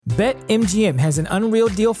BetMGM has an unreal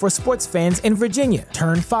deal for sports fans in Virginia.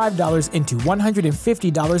 Turn $5 into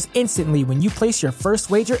 $150 instantly when you place your first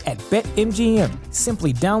wager at BetMGM.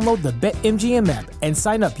 Simply download the BetMGM app and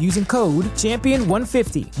sign up using code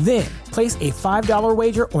Champion150. Then, place a $5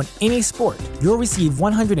 wager on any sport. You'll receive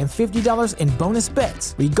 $150 in bonus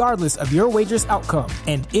bets, regardless of your wager's outcome.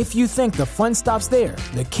 And if you think the fun stops there,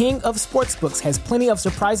 the King of Sportsbooks has plenty of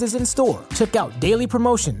surprises in store. Check out daily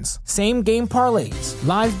promotions, same-game parlays,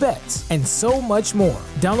 live bets, and so much more.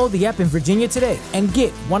 Download the app in Virginia today and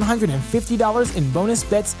get $150 in bonus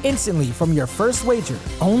bets instantly from your first wager.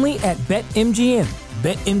 Only at BetMGM.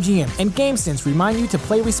 BetMGM and GameSense remind you to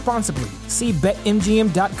play responsibly. See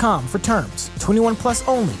BetMGM.com for terms. 21 plus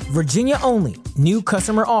only. Virginia only. New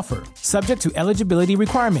customer offer. Subject to eligibility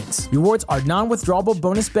requirements. Rewards are non-withdrawable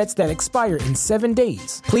bonus bets that expire in 7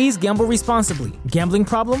 days. Please gamble responsibly. Gambling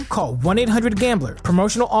problem? Call 1-800-GAMBLER.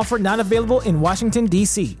 Promotional offer not available in Washington,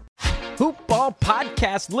 D.C. Hoopball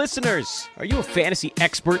podcast listeners, are you a fantasy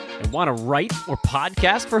expert and want to write or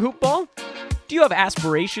podcast for Hoopball? Do you have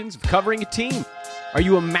aspirations of covering a team? Are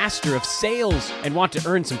you a master of sales and want to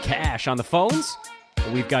earn some cash on the phones?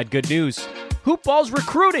 Well, we've got good news. Hoopball's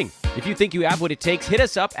recruiting. If you think you have what it takes, hit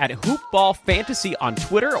us up at Hoopball Fantasy on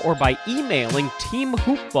Twitter or by emailing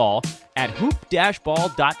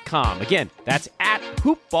teamhoopball@hoop-ball.com. Again, that's at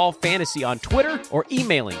Hoopball Fantasy on Twitter or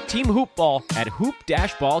emailing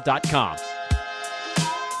teamhoopball@hoop-ball.com.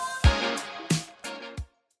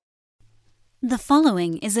 The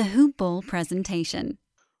following is a Hoopball presentation.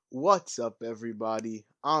 What's up, everybody?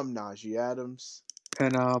 I'm Najee Adams.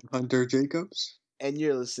 And I'm Hunter Jacobs. And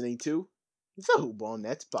you're listening to the Hoopball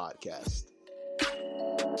Nets podcast.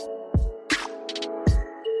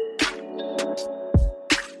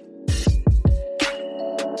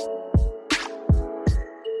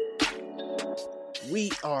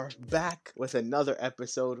 We are back with another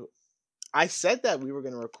episode. I said that we were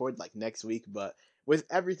going to record like next week, but with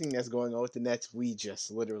everything that's going on with the Nets, we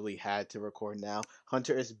just literally had to record now.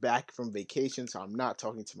 Hunter is back from vacation, so I'm not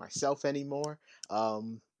talking to myself anymore. Yeah,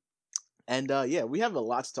 we have a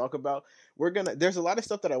lot to talk about. There's a lot of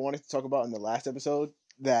stuff that I wanted to talk about in the last episode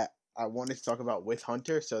that I wanted to talk about with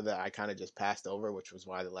Hunter, so that I kind of just passed over, which was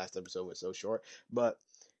why the last episode was so short. But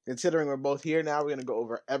considering we're both here now, we're going to go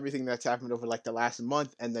over everything that's happened over like the last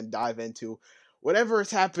month and then dive into whatever has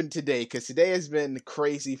happened today, because today has been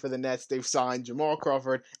crazy for the Nets. They've signed Jamal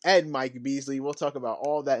Crawford and Mike Beasley. We'll talk about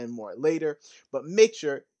all that and more later. But make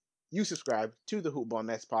sure you subscribe to the Hoopball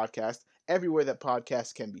Nets podcast everywhere that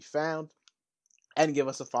podcasts can be found. And give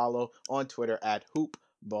us a follow on Twitter at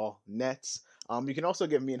HoopBallNets. You can also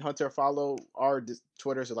give me and Hunter a follow. Our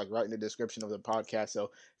Twitters are like right in the description of the podcast,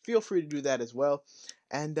 so feel free to do that as well.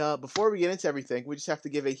 And before we get into everything, we just have to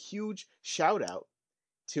give a huge shout out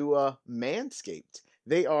to Manscaped.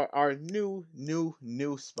 They are our new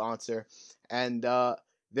sponsor, and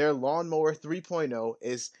their Lawnmower 3.0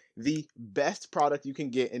 is the best product you can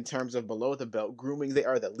get in terms of below-the-belt grooming. They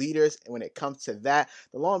are the leaders when it comes to that.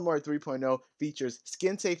 The Lawnmower 3.0 features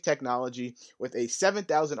skin-safe technology with a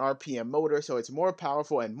 7,000 RPM motor, so it's more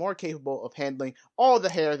powerful and more capable of handling all the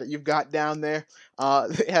hair that you've got down there.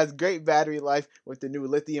 It has great battery life with the new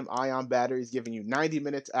lithium-ion batteries, giving you 90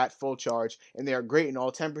 minutes at full charge, and they are great in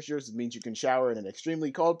all temperatures. It means you can shower in an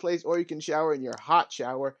extremely cold place, or you can shower in your hot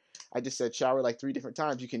shower. I just said shower like 3 different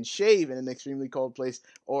times. You can shave in an extremely cold place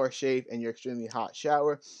or shave in your extremely hot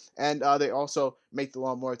shower. And they also make the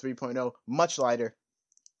Lawnmower 3.0 much lighter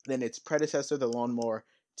than its predecessor, the Lawnmower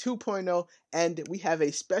 2.0. And we have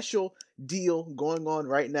a special deal going on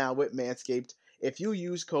right now with Manscaped. If you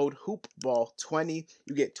use code HoopBall20,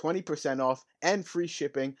 you get 20% off and free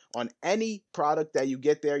shipping on any product that you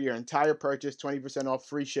get there. Your entire purchase, 20% off,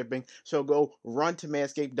 free shipping. So go run to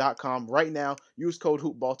manscaped.com right now. Use code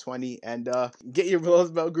HoopBall20 and get your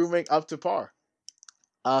below-the-belt grooming up to par.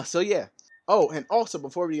 Yeah. Oh, and also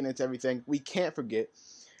before we get into everything, we can't forget,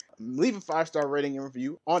 leave a 5-star rating and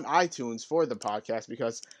review on iTunes for the podcast,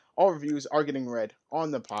 because all reviews are getting read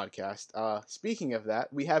on the podcast. Speaking of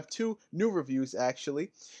that, we have 2 new reviews,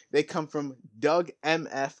 actually. They come from Doug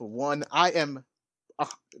MF1. I am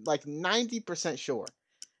like 90% sure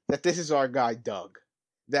that this is our guy, Doug,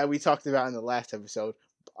 that we talked about in the last episode.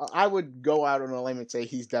 I would go out on a limb and say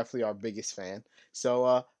he's definitely our biggest fan.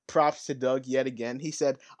 So props to Doug yet again. He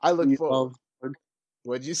said, I look forward.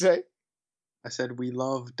 What'd you say? I said we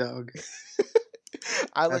love Doug.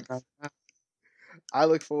 I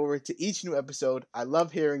look forward to each new episode. I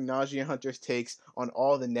love hearing Najee and Hunter's takes on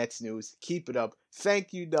all the Nets news. Keep it up.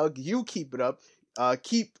 Thank you, Doug. You keep it up.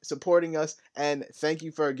 keep supporting us, and thank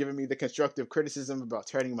you for giving me the constructive criticism about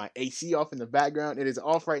turning my AC off in the background. It is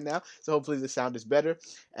off right now, so hopefully the sound is better.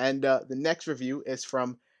 And the next review is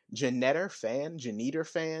from Janetter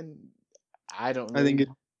fan. I don't I think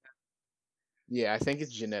really. Yeah, I think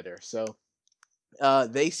it's Janetter. So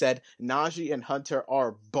they said Najee and Hunter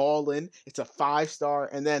are ballin'. It's a 5-star,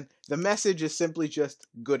 and then the message is simply just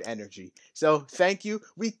good energy. So thank you.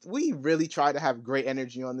 We really try to have great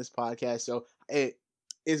energy on this podcast, so it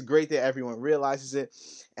is great that everyone realizes it.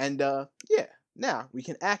 And yeah, now we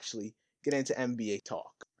can actually get into NBA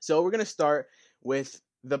talk. So we're gonna start with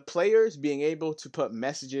the players being able to put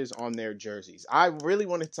messages on their jerseys. I really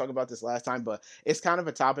wanted to talk about this last time, but it's kind of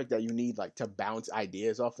a topic that you need like to bounce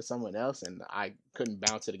ideas off of someone else, and I couldn't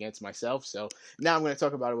bounce it against myself. So now I'm going to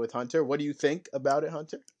talk about it with Hunter. What do you think about it,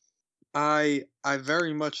 Hunter? I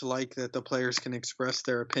very much like that the players can express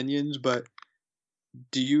their opinions, but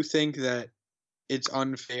do you think that it's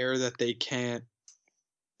unfair that they can't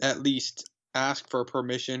at least ask for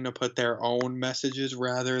permission to put their own messages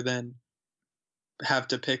rather than have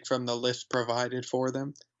to pick from the list provided for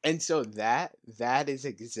them? And so that is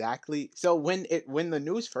exactly so when the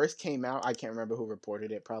news first came out, I can't remember who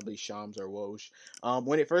reported it, probably Shams or Woj.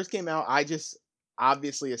 When it first came out, I just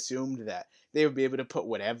obviously assumed that they would be able to put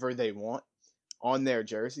whatever they want on their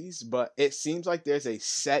jerseys, but it seems like there's a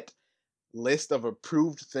set list of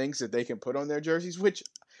approved things that they can put on their jerseys, which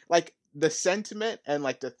like the sentiment and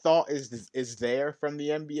like the thought is there from the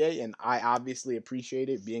NBA, and I obviously appreciate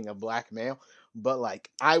it being a black male, but like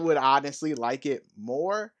I would honestly like it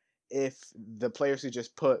more if the players could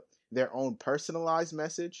just put their own personalized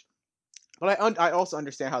message. But I also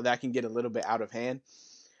understand how that can get a little bit out of hand.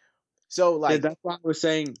 So like Yeah, that's why I was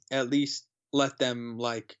saying at least let them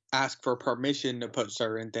like ask for permission to put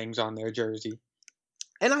certain things on their jersey.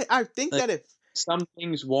 and I think Like, that if some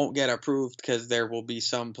things won't get approved because there will be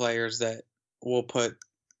some players that will put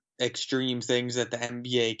extreme things that the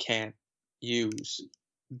NBA can't use.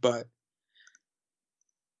 But,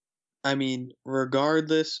 I mean,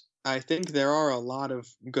 regardless, I think there are a lot of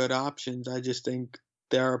good options. I just think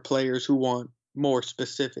there are players who want more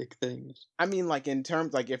specific things. I mean, like in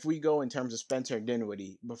terms, like if we go in terms of Spencer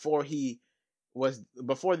Dinwiddie, before the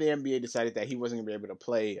NBA decided that he wasn't gonna be able to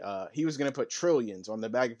play, he was gonna put trillions on the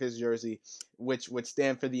back of his jersey, which would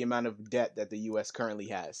stand for the amount of debt that the U.S. currently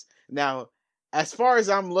has. Now, as far as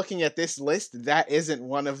I'm looking at this list, that isn't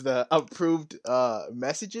one of the approved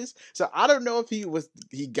messages. So I don't know if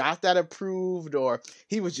he got that approved or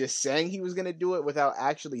he was just saying he was gonna do it without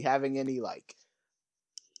actually having any like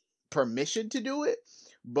permission to do it.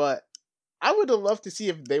 But I would have loved to see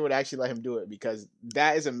if they would actually let him do it, because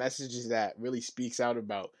that is a message that really speaks out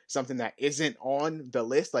about something that isn't on the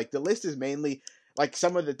list. Like the list is mainly like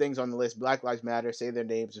some of the things on the list: Black Lives Matter, say their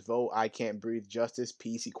names, vote, I can't breathe, justice,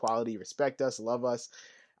 peace, equality, respect us, love us,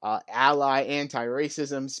 ally,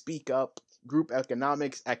 anti-racism, speak up, group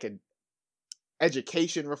economics,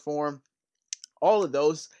 education reform, all of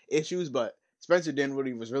those issues. But Spencer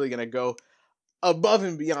Dinwiddie was really going to go above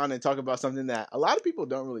and beyond and talk about something that a lot of people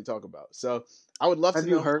don't really talk about. So I would love to know. Have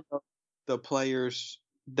you heard of the players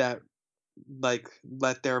that like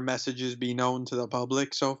let their messages be known to the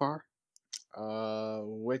public so far?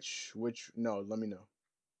 Which no, let me know.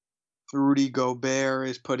 Rudy Gobert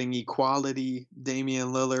is putting equality. Damian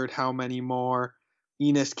Lillard, how many more?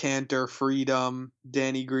 Enes Kanter, freedom.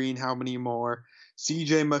 Danny Green, how many more?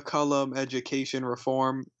 CJ McCollum, education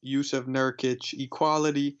reform. Yusuf Nurkic,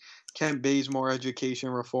 equality. Kent Bazemore, education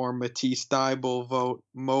reform. Matisse Thybulle, vote.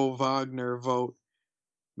 Mo Wagner, vote.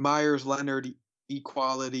 Myers Leonard,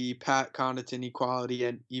 equality. Pat Connaughton, equality.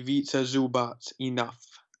 And Ivica Zubac, enough.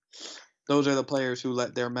 Those are the players who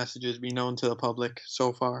let their messages be known to the public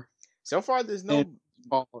so far. So far,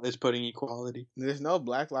 Paul is putting equality. There's no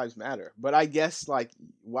Black Lives Matter. But I guess, like,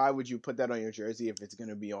 why would you put that on your jersey if it's going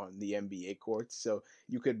to be on the NBA courts? So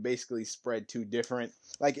you could basically spread two different...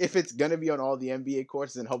 Like, if it's going to be on all the NBA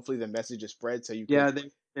courts, then hopefully the message is spread so you can... Yeah,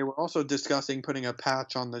 they were also discussing putting a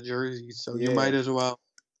patch on the jerseys, so you might as well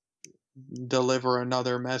deliver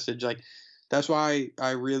another message. Like, that's why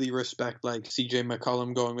I really respect, like, CJ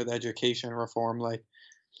McCollum going with education reform, like,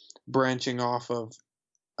 branching off of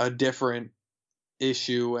a different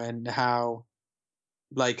issue and how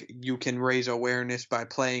like you can raise awareness by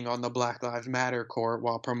playing on the Black Lives Matter court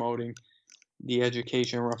while promoting the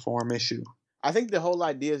education reform issue. I think the whole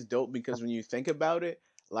idea is dope because when you think about it,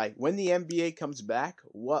 like when the NBA comes back,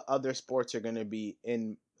 what other sports are going to be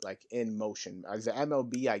in motion? As the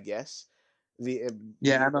MLB, I guess.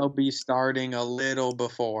 MLB starting a little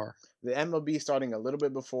before. The MLB starting a little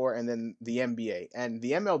bit before, and then the NBA. And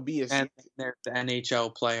the MLB is... And there's the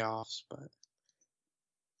NHL playoffs, but...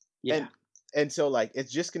 Yeah. And so like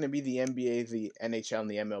it's just going to be the NBA, the NHL,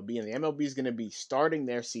 and the MLB, and the MLB is going to be starting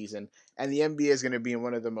their season, and the NBA is going to be in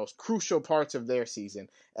one of the most crucial parts of their season.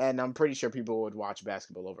 And I'm pretty sure people would watch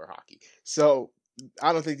basketball over hockey. So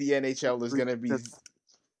I don't think the NHL is going to be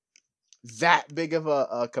that big of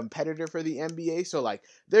a competitor for the NBA. So like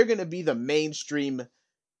they're going to be the mainstream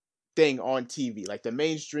thing on TV, like the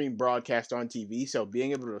mainstream broadcast on TV. So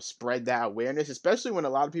being able to spread that awareness, especially when a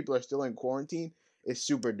lot of people are still in quarantine, is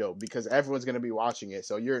super dope because everyone's going to be watching it.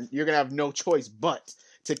 So you're going to have no choice but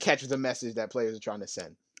to catch the message that players are trying to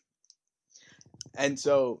send. And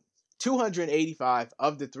so 285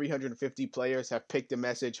 of the 350 players have picked a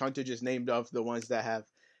message. Hunter just named off the ones that have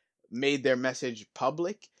made their message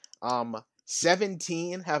public.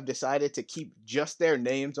 17 have decided to keep just their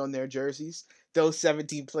names on their jerseys. Those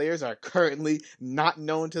 17 players are currently not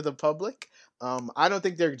known to the public. I don't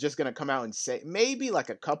think they're just going to come out and say, maybe like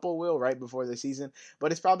a couple will right before the season,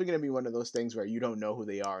 but it's probably going to be one of those things where you don't know who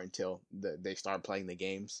they are until they start playing the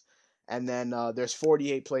games. And then there's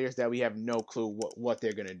 48 players that we have no clue what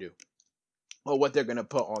they're going to do or what they're going to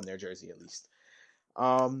put on their jersey at least.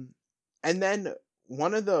 And then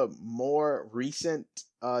one of the more recent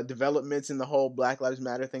developments in the whole Black Lives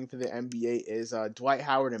Matter thing for the NBA is Dwight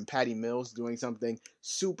Howard and Patty Mills doing something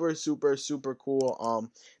super, super, super cool.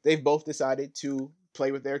 They've both decided to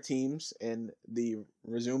play with their teams in the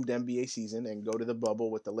resumed NBA season and go to the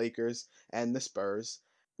bubble with the Lakers and the Spurs.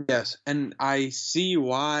 Yes, and I see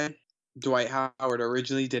why Dwight Howard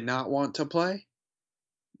originally did not want to play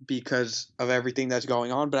because of everything that's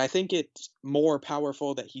going on, but I think it's more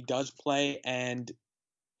powerful that he does play, and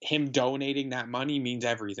him donating that money means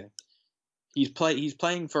everything. He's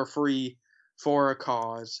playing for free for a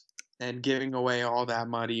cause and giving away all that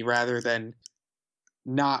money rather than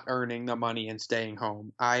not earning the money and staying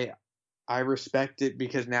home. I respect it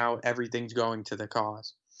because now everything's going to the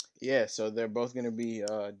cause. Yeah, so they're both going to be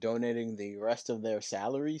donating the rest of their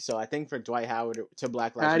salary. So I think for Dwight Howard to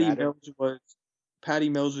Black Lives Matter, Patty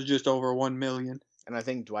Mills was just over $1 million, and I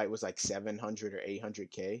think Dwight was like 700 or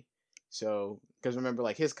 800K. So because remember,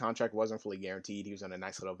 like his contract wasn't fully guaranteed. He was on a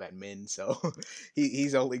nice little vet min, so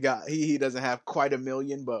he's only got he doesn't have quite $1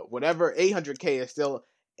 million, but whatever 800K is still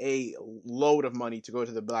a load of money to go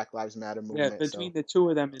to the Black Lives Matter movement. Yeah, between the two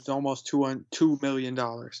of them, it's almost $2 million.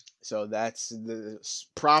 So that's the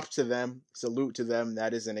props to them, salute to them.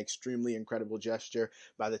 That is an extremely incredible gesture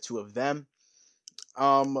by the two of them.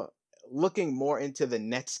 Looking more into the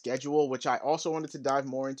Nets schedule, which I also wanted to dive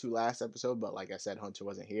more into last episode, but like I said, Hunter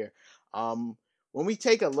wasn't here. When we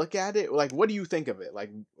take a look at it, like, what do you think of it? Like,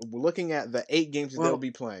 looking at the 8 games that they'll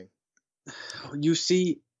be playing. You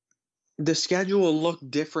see, the schedule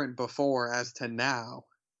looked different before as to now.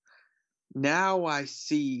 Now I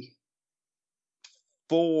see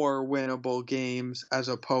 4 winnable games as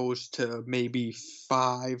opposed to maybe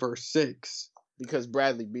 5 or 6. Because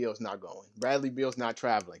Bradley Beal's not going. Bradley Beal's not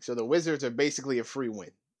traveling. So the Wizards are basically a free win.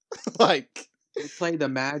 Like, they play the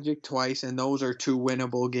Magic twice, and those are 2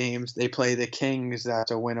 winnable games. They play the Kings, that's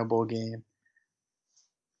a winnable game.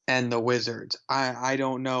 And the Wizards. I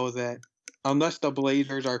don't know that, unless the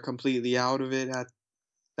Blazers are completely out of it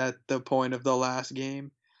at the point of the last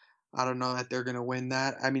game, I don't know that they're going to win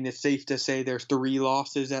that. I mean, it's safe to say there's 3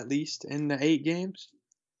 losses at least in the 8 games.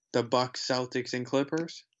 The Bucks, Celtics, and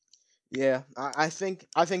Clippers. Yeah, I think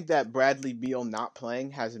that Bradley Beal not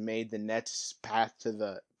playing has made the Nets' path to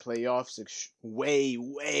the playoffs way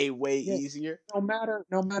easier.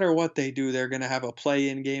 No matter what they do, they're going to have a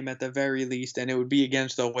play-in game at the very least, and it would be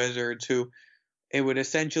against the Wizards, who it would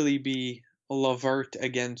essentially be LeVert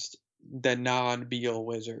against the non-Beal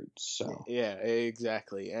Wizards. So yeah,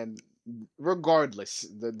 exactly. And regardless,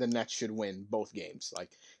 the Nets should win both games.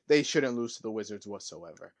 Like, they shouldn't lose to the Wizards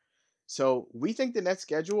whatsoever. So we think the Nets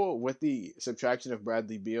schedule, with the subtraction of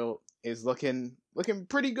Bradley Beal, is looking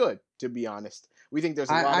pretty good, to be honest. We think there's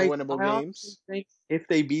a lot of winnable games. Think if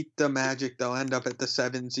they beat the Magic, they'll end up at the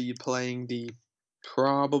 7 seed playing the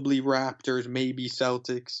probably Raptors, maybe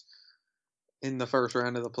Celtics in the first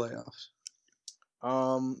round of the playoffs.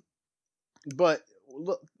 But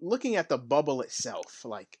looking at the bubble itself,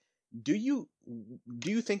 like, do you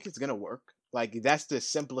think it's gonna work? Like, that's the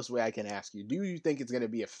simplest way I can ask you. Do you think it's going to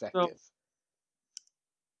be effective? So,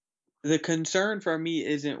 the concern for me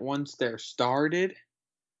isn't once they're started.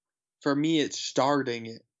 For me, it's starting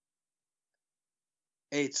it.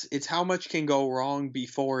 It's how much can go wrong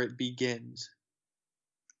before it begins,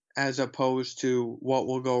 as opposed to what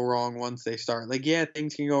will go wrong once they start. Like, yeah,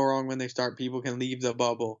 things can go wrong when they start. People can leave the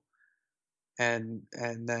bubble, and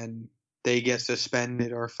then they get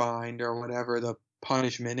suspended or fined or whatever the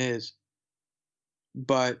punishment is.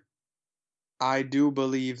 But I do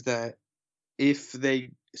believe that if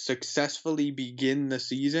they successfully begin the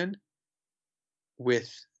season with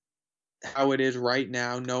how it is right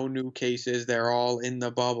now, no new cases, they're all in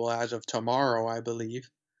the bubble as of tomorrow, I believe.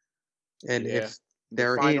 And Yeah. if The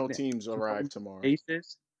they're final in teams no arrive new tomorrow.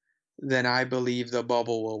 cases, then I believe the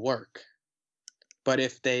bubble will work. But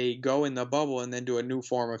if they go in the bubble and then do a new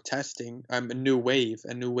form of testing, a new wave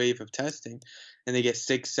of testing, and they get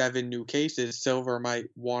 6, 7 new cases, Silver might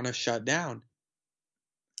want to shut down.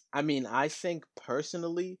 I mean, I think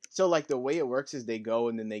personally, so like the way it works is they go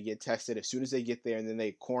and then they get tested as soon as they get there, and then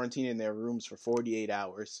they quarantine in their rooms for 48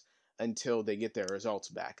 hours until they get their results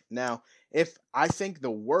back. Now, if I think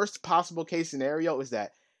the worst possible case scenario is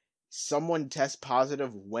that someone tests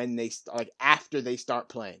positive when they like after they start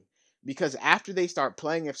playing. Because after they start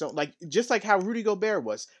playing, if so, like just like how Rudy Gobert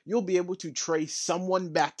was, you'll be able to trace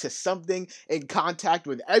someone back to something in contact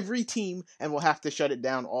with every team, and we'll have to shut it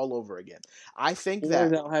down all over again. I think Or that,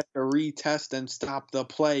 they'll have to retest and stop the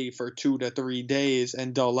play for 2 to 3 days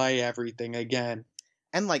and delay everything again.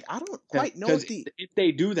 and like I don't quite know Because if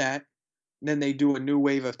they do that, then they do a new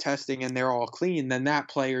wave of testing and they're all clean, then that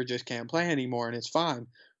player just can't play anymore and it's fine.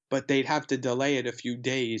 But they'd have to delay it a few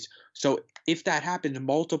days. So if that happens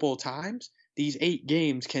multiple times, these 8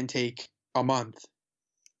 games can take a month.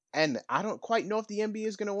 and I don't quite know if the NBA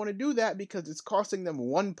is going to want to do that because it's costing them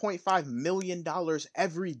 $1.5 million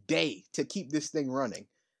every day to keep this thing running.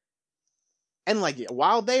 And like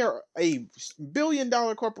while they are a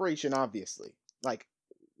billion-dollar corporation, obviously, like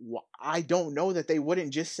I don't know that they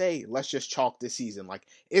wouldn't just say, let's just chalk this season. Like,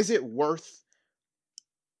 is it worth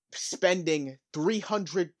spending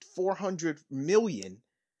 300, 400 million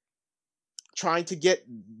trying to get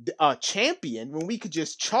a champion when we could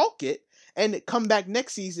just chalk it and come back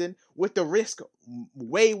next season with the risk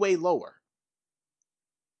way, way lower?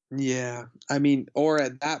 Yeah. I mean, or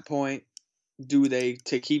at that point, do they,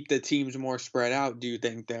 to keep the teams more spread out, do you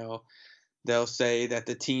think they'll say that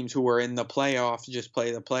the teams who are in the playoffs just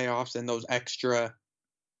play the playoffs and those extra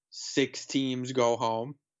 6 teams go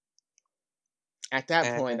home? At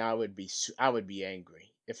that point, I would be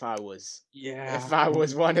angry if I was Yeah.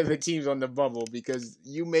 one of the teams on the bubble, because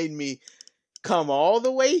you made me come all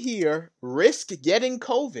the way here, risk getting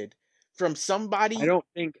COVID from somebody.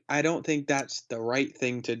 I don't think that's the right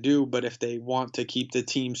thing to do, but if they want to keep the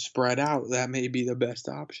team spread out, that may be the best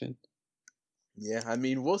option. Yeah, I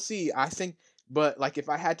mean, we'll see. I think, but like if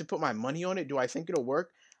I had to put my money on it, do I think it'll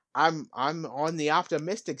work? I'm on the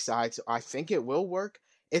optimistic side, so I think it will work.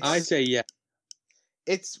 I'd say yeah.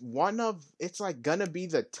 It's like gonna be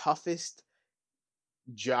the toughest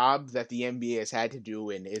job that the NBA has had to do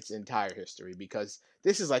in its entire history, because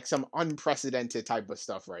this is like some unprecedented type of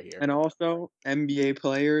stuff right here. And also, NBA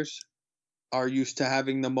players are used to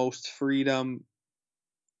having the most freedom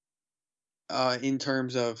in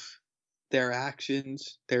terms of their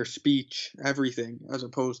actions, their speech, everything, as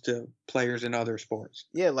opposed to players in other sports.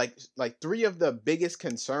 Yeah, like 3 of the biggest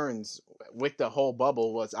concerns with the whole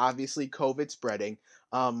bubble was obviously COVID spreading.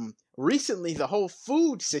 Recently, the whole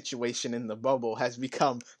food situation in the bubble has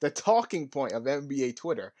become the talking point of NBA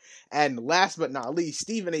Twitter. And last but not least,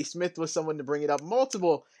 Stephen A. Smith was someone to bring it up.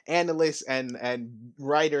 Multiple analysts and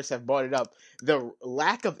writers have brought it up. The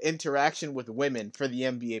lack of interaction with women for the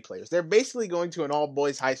NBA players. They're basically going to an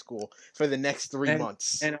all-boys high school for the next 3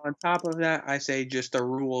 months. And on top of that, I say just the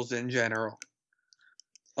rules in general.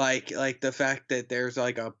 Like the fact that there's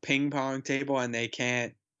like a ping pong table and they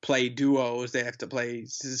can't play duos, they have to play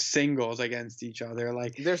singles against each other.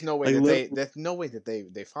 Like there's no way that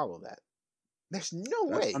they follow that. There's no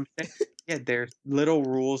way. I'm saying, yeah, there's little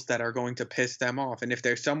rules that are going to piss them off, and if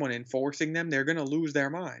there's someone enforcing them, they're going to lose their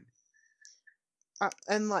mind.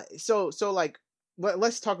 And like so like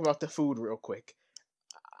let's talk about the food real quick.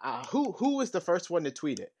 Who was the first one to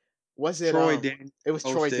tweet it? Was it Troy Daniels? It was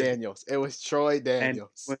Troy Daniels. It was Troy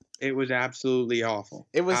Daniels. And it was absolutely awful.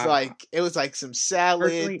 It was like some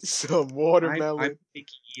salad, some watermelon. I'm a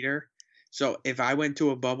picky eater, so if I went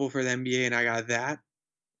to a bubble for the NBA and I got that,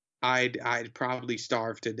 I'd probably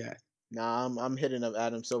starve to death. Nah, I'm hitting up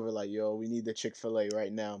Adam Silver like, yo, we need the Chick-fil-A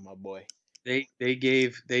right now, my boy. They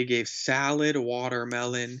gave salad,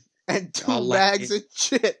 watermelon, and 2 bags of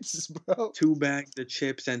chips, bro. 2 bags of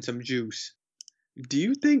chips and some juice. Do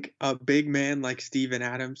you think a big man like Steven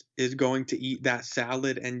Adams is going to eat that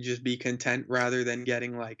salad and just be content rather than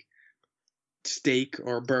getting like steak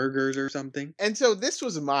or burgers or something? And so this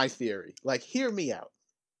was my theory. Like, hear me out.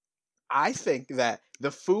 I think that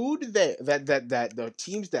the food that the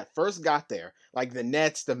teams that first got there, like the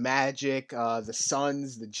Nets, the Magic, the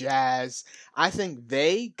Suns, the Jazz, I think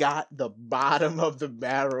they got the bottom of the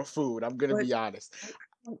barrel food. I'm gonna be honest.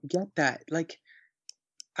 don't get that. Like,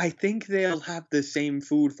 I think they'll have the same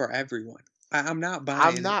food for everyone. I'm not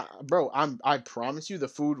buying I'm not, bro. I promise you, the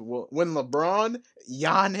food will. When LeBron,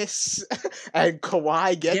 Giannis, and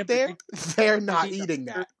Kawhi it. Yeah, get but there, they're did you not see eating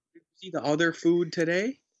that. the other food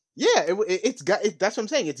today? Yeah, it's got. That's what I'm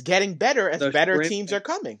saying. It's getting better as The better shrimp. teams are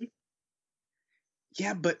coming.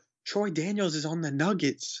 Yeah, but Troy Daniels is on the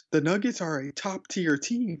Nuggets. The Nuggets are a top tier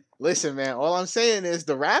team. Listen, man. All I'm saying is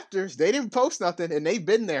the Raptors. They didn't post nothing, and they've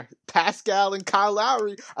been there. Pascal and Kyle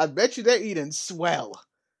Lowry. I bet you they're eating swell.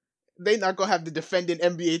 They not gonna have the defending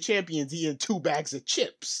NBA champions eating 2 bags of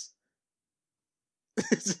chips.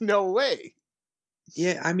 There's no way.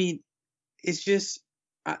 Yeah, I mean, it's just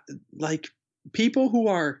like people who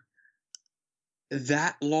are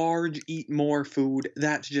that large eat more food.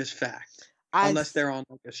 That's just fact. Unless they're on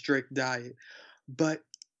like a strict diet. But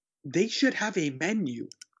they should have a menu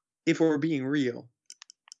if we're being real.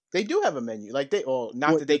 They do have a menu. Like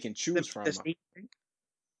that they can choose from.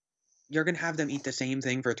 You're gonna have them eat the same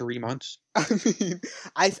thing for 3 months. I mean,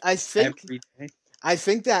 I think every day. I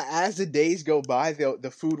think that as the days go by,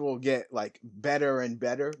 the food will get like better and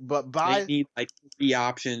better. But They need like 3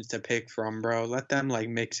 options to pick from, bro. Let them like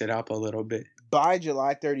mix it up a little bit. By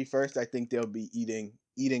July 31st, I think they'll be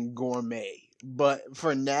eating gourmet. But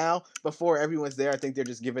for now, before everyone's there, I think they're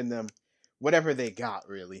just giving them whatever they got,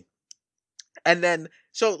 really. And then,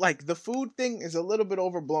 so like the food thing is a little bit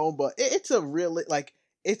overblown, but it's a really like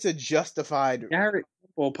it's a justified. Garrett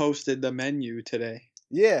Temple posted the menu today.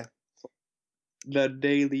 Yeah, the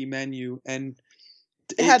daily menu, and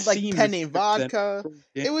it had like penne vodka.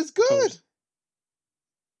 It was good.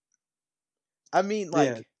 I mean, like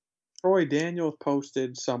yeah, Troy Daniels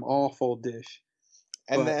posted some awful dish,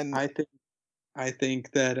 and then I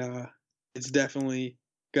think that it's definitely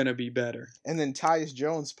gonna be better. And then Tyus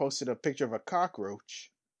Jones posted a picture of a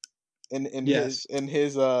cockroach in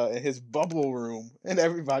his bubble room, and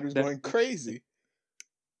everybody was going crazy.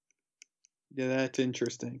 Yeah, that's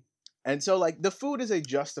interesting. And so, like, the food is a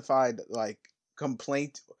justified like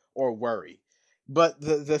complaint or worry, but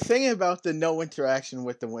the thing about the no interaction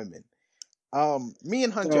with the women, me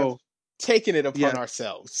and Hunter have taken it upon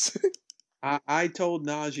ourselves. I told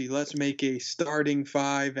Najee, let's make a starting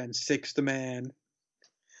 5 and 6th man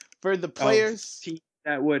for the players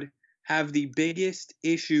that would have the biggest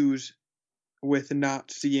issues with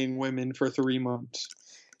not seeing women for 3 months.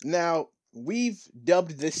 Now, we've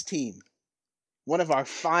dubbed this team one of our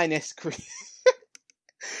finest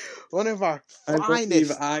one of our finest. I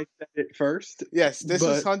believe I said it first. Yes, this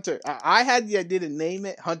was Hunter. I had the idea to name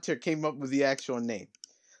it. Hunter came up with the actual name.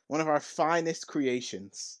 One of our finest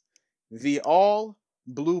creations. The all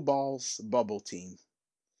blue balls bubble team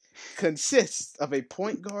consists of a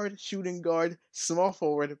point guard, shooting guard, small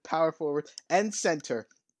forward, power forward, and center.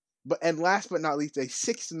 And last but not least, a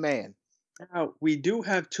 6th man. Now, we do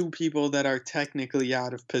have 2 people that are technically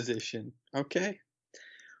out of position, okay?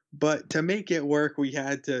 But to make it work, we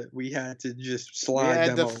had to just slide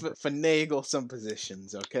them over. We had to finagle some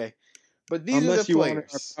positions, okay? But these Unless are the you players.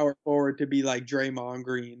 want our power forward to be like Draymond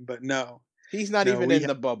Green, but no. He's not even in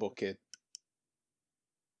the bubble, kid.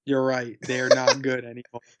 You're right. They're not good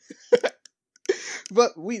anymore.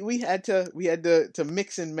 But we had to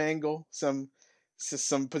mix and mangle some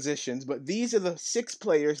positions. But these are the 6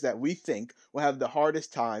 players that we think will have the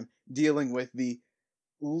hardest time dealing with the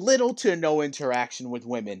little to no interaction with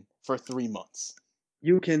women for 3 months.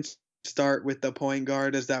 You can start with the point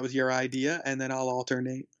guard as that was your idea, and then I'll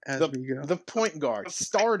alternate as we go. The point guard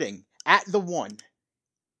starting at the 1.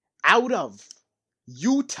 Out of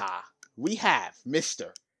Utah, we have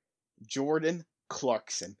Mr. Jordan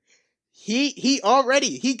Clarkson. He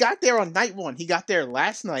got there on night 1. He got there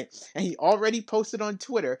last night, and he already posted on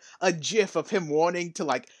Twitter a GIF of him wanting to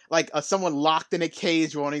like someone locked in a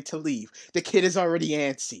cage wanting to leave. The kid is already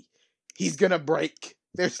antsy. He's gonna break.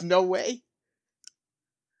 There's no way.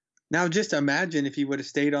 Now just imagine if he would have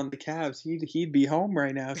stayed on the Cavs, he'd be home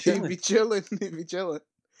right now. He'd be chilling.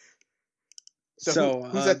 So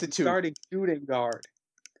who's at the 2? Starting shooting guard.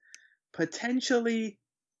 Potentially,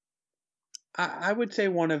 I would say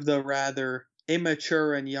one of the rather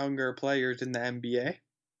immature and younger players in the NBA,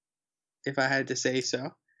 if I had to say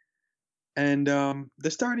so. And the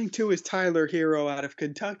starting 2 is Tyler Hero out of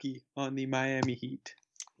Kentucky on the Miami Heat.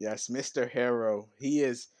 Yes, Mr. Hero.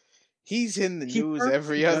 He's in the news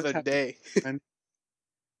every other day.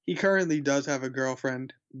 He currently does have a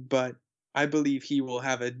girlfriend, but I believe he will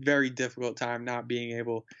have a very difficult time not being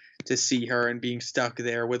able to see her and being stuck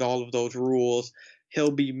there with all of those rules.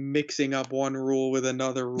 He'll be mixing up one rule with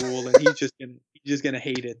another rule, and he's just gonna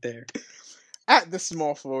hate it there. At the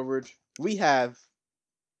small forward, we have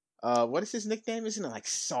What is his nickname? Isn't it like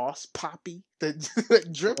Sauce Poppy? The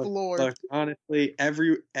Drip Lord. Look, honestly,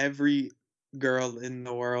 every girl in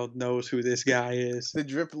the world knows who this guy is. The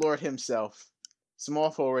Drip Lord himself.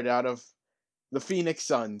 Small forward out of the Phoenix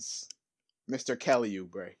Suns, Mr. Kelly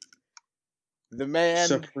Oubre. The man,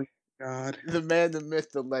 Supreme God. the man, the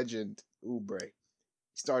myth, the legend, Oubre.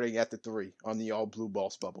 Starting at the 3 on the all blue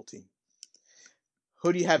balls bubble team.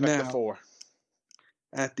 Who do you have at the 4?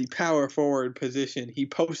 At the power forward position, he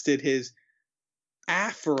posted his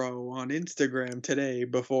afro on Instagram today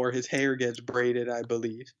before his hair gets braided, I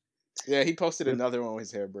believe. Yeah, he posted another one with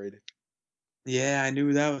his hair braided. Yeah, I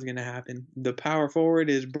knew that was going to happen. The power forward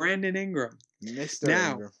is Brandon Ingram. Mr.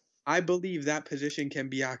 Now, Ingram. I believe that position can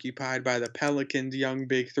be occupied by the Pelicans' young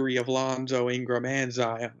big 3 of Lonzo, Ingram, and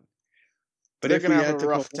Zion. But they're if going we to have had a to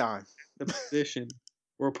rough put time. the position,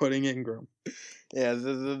 we're putting Ingram. Yeah,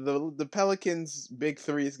 the Pelicans' big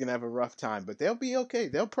 3 is going to have a rough time, but they'll be okay.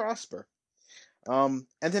 They'll prosper. And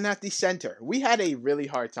then at the center, we had a really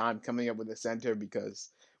hard time coming up with a center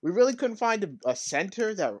because we really couldn't find a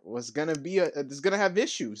center that was going to be that's going to have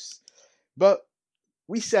issues. But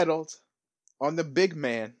we settled on the big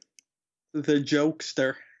man. The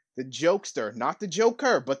jokester. The jokester. Not the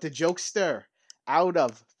joker, but the jokester. Out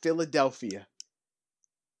of Philadelphia.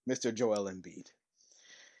 Mr. Joel Embiid.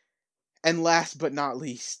 And last but not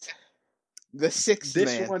least, the sixth man.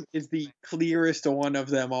 This one is the clearest one of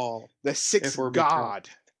them all. The sixth god.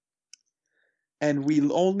 And we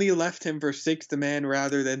only left him for sixth man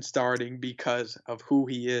rather than starting because of who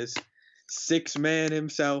he is. Sixth man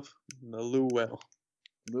himself, the Lou Will.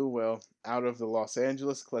 Lou Will, out of the Los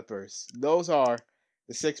Angeles Clippers. Those are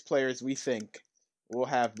the 6 players we think will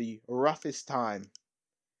have the roughest time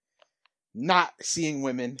not seeing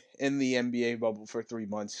women in the NBA bubble for 3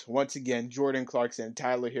 months. Once again, Jordan Clarkson,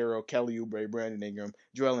 Tyler Hero, Kelly Oubre, Brandon Ingram,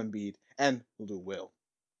 Joel Embiid, and Lou Will.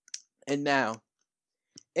 And now,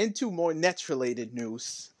 into more Nets-related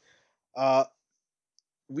news.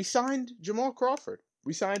 We signed Jamal Crawford.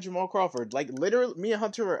 Like, literally, me and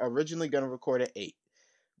Hunter were originally going to record at 8.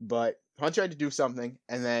 But Hunter had to do something,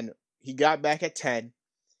 and then he got back at 10,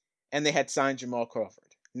 and they had signed Jamal Crawford.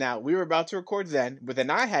 Now, we were about to record then, but then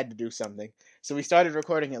I had to do something. So we started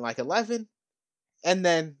recording at like 11, and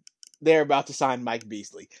then they're about to sign Mike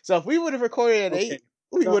Beasley. So if we would have recorded at 8,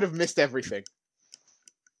 we would have missed everything.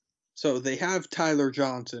 So they have Tyler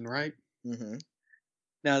Johnson, right? Mm-hmm.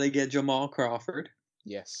 Now they get Jamal Crawford.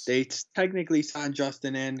 Yes. They technically signed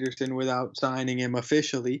Justin Anderson without signing him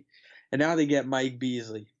officially. And now they get Mike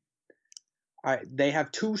Beasley. All right, they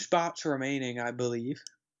have 2 spots remaining, I believe.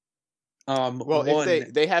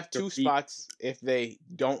 If they have 2 spots if they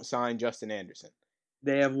don't sign Justin Anderson.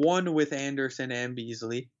 They have 1 with Anderson and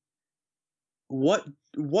Beasley. What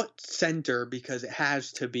center, because it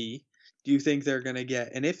has to be, do you think they're going to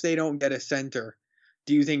get? And if they don't get a center,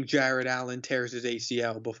 do you think Jared Allen tears his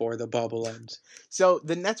ACL before the bubble ends? So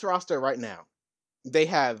the Nets roster right now, they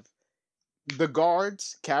have the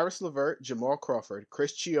guards, Karis LeVert, Jamal Crawford,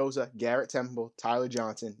 Chris Chiozza, Garrett Temple, Tyler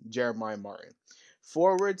Johnson, Jeremiah Martin.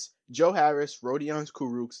 Forwards, Joe Harris, Rodion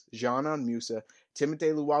Kurucs, Jean-On Musa,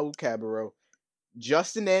 Timothé Luwawu-Cabarrot.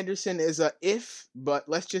 Justin Anderson is a if, but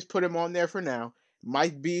let's just put him on there for now.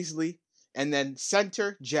 Mike Beasley, and then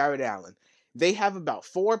center, Jared Allen. They have about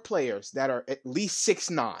 4 players that are at least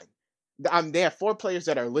 6'9". They have 4 players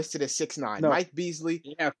that are listed as 6'9". No, Mike Beasley.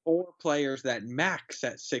 They have 4 players that max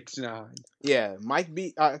at 6'9". Yeah,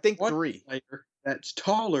 I think 1 3. player that's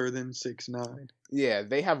taller than 6'9". Yeah,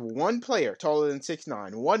 they have 1 player taller than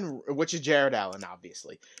 6'9", one which is Jared Allen,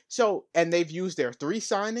 obviously. So, and they've used their 3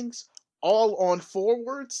 signings all on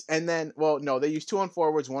forwards, and then, they used 2 on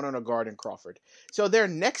forwards, 1 on a guard and Crawford. So their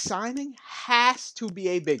next signing has to be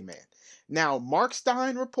a big man. Now, Mark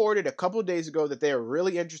Stein reported a couple days ago that they are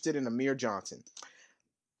really interested in Amir Johnson.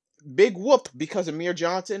 Big whoop, because Amir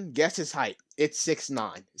Johnson, guess his height. It's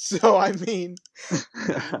 6'9". So, I mean,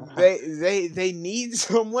 they need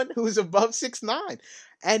someone who's above 6'9".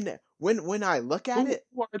 And when I look at it...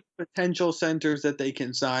 Who are the potential centers that they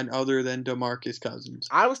can sign other than DeMarcus Cousins?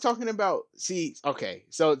 I was talking about...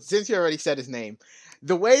 so since you already said his name,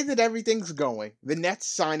 the way that everything's going, the Nets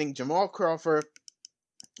signing Jamal Crawford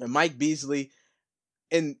and Mike Beasley,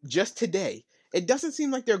 and just today... It doesn't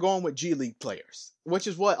seem like they're going with G League players, which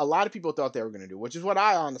is what a lot of people thought they were going to do, which is what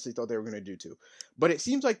I honestly thought they were going to do too. But it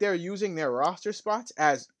seems like they're using their roster spots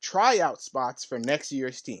as tryout spots for next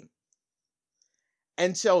year's team.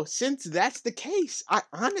 And so, since that's the case, I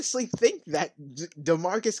honestly think that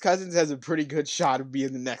DeMarcus Cousins has a pretty good shot of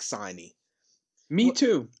being the next signee. Me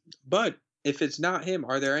too. But if it's not him,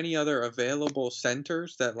 are there any other available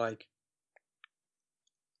centers that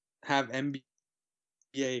have NBA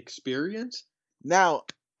NBA experience. Now,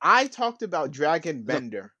 I talked about Dragon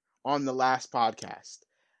Bender on the last podcast.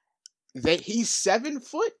 He's 7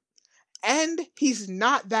 foot and he's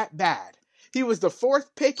not that bad. He was the 4th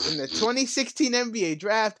pick in the 2016 NBA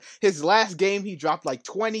draft. His last game, he dropped like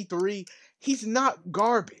 23. He's not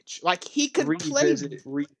garbage. Like, he could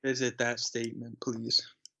Revisit that statement, please.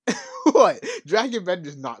 What? Dragon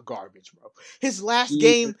Bender's not garbage, bro. His last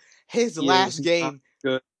game, not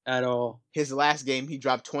good at all. His last game, he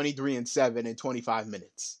dropped 23 and 7 in 25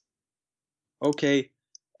 minutes. Okay,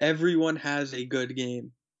 everyone has a good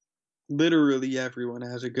game. Literally everyone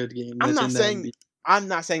has a good game. I'm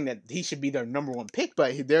not saying that he should be their number 1 pick,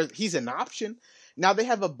 but he's an option. Now they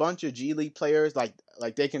have a bunch of G League players, like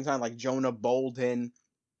they can sign like Jonah Bolden.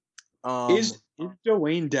 Is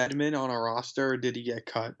Dwayne Dedmon on a roster, or did he get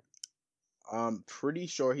cut? I'm pretty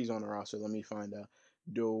sure he's on the roster. Let me find out.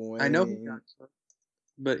 I know he got cut,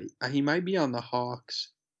 but he might be on the Hawks.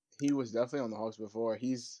 He was definitely on the Hawks before.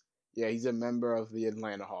 He's a member of the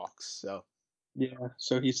Atlanta Hawks. So yeah,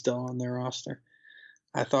 so he's still on their roster.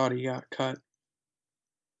 I thought he got cut.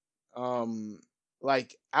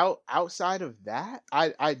 Like outside of that,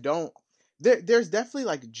 I don't. There's definitely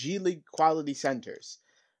like G League quality centers,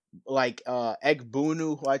 like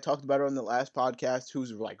Egbunu, who I talked about on the last podcast,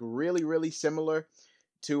 who's like really really similar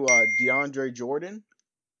to DeAndre Jordan,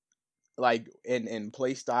 like in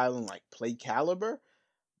play style and like play caliber,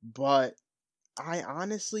 but I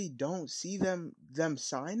honestly don't see them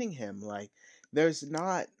signing him. Like there's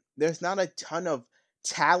not a ton of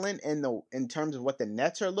talent in terms of what the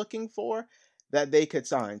Nets are looking for that they could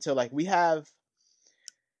sign. So like we have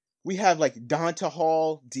like Donta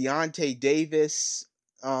Hall, Deontay Davis,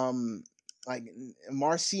 like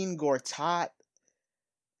Marcin Gortat.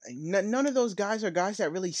 None of those guys are guys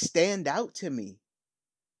that really stand out to me.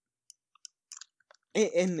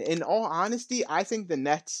 In all honesty, I think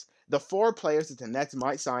the 4 players that the Nets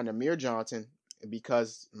might sign: Amir Johnson,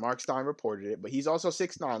 because Mark Stein reported it, but he's also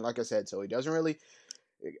 6'9", like I said, so he doesn't really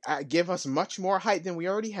give us much more height than we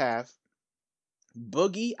already have.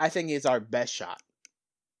 Boogie, I think, is our best shot.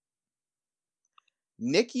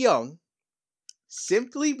 Nick Young,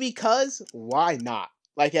 simply because why not?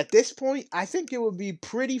 Like at this point, I think it would be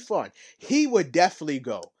pretty fun. He would definitely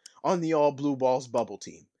go on the All Blue Balls bubble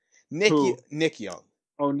team. Nick Young.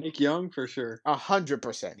 Oh, Nick Young for sure.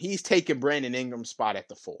 100%. He's taking Brandon Ingram's spot at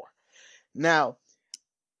the 4. Now,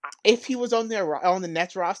 if he was on the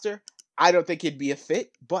Nets roster, I don't think he'd be a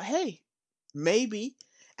fit. But hey, maybe.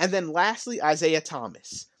 And then lastly, Isaiah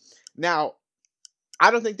Thomas. Now, I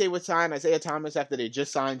don't think they would sign Isaiah Thomas after they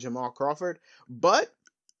just signed Jamal Crawford, but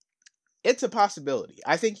it's a possibility.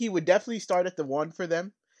 I think he would definitely start at the 1 for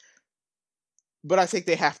them, but I think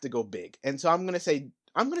they have to go big. And so I'm gonna say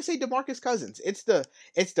DeMarcus Cousins. It's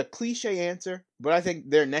the cliche answer, but I think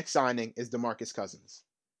their next signing is DeMarcus Cousins.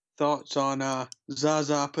 Thoughts on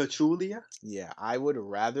Zaza Pachulia? Yeah, I would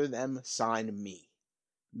rather them sign me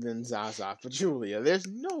than Zaza Pachulia. There's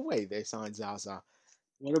no way they sign Zaza.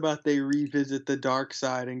 What about they revisit the dark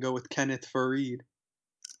side and go with Kenneth Faried?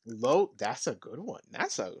 That's a good one.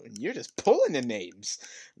 You're just pulling the names.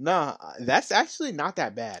 Nah, that's actually not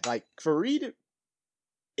that bad. Like, Faried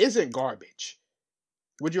isn't garbage.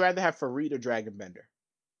 Would you rather have Faried or Dragon Bender?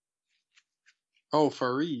 Oh,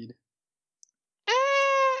 Faried.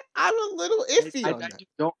 I'm a little iffy on that. I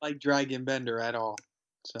don't like Dragon Bender at all.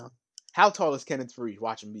 So, how tall is Kenneth Faried?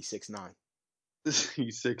 Watch him be 6'9".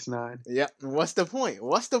 He's 6'9". Yep. What's the point?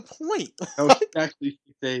 No, he's actually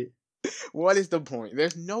 6'8". What is the point?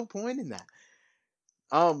 There's no point in that.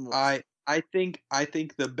 I think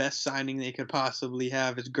the best signing they could possibly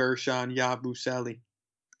have is Gershon Yabusele.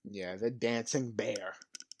 Yeah, the dancing bear.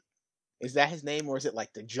 Is that his name, or is it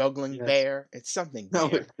like the juggling bear? It's something bear. No,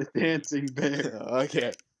 it's the dancing bear.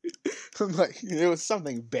 Okay. I'm like, it was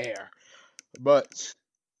something bear. But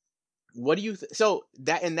what do you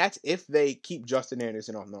that's if they keep Justin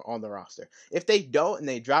Anderson on the roster. If they don't and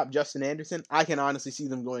they drop Justin Anderson, I can honestly see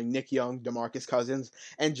them going Nick Young, DeMarcus Cousins,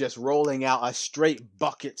 and just rolling out a straight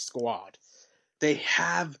bucket squad. They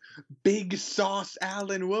have Big Sauce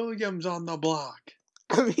Allen Williams on the block.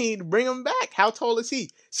 I mean, bring him back. How tall is he?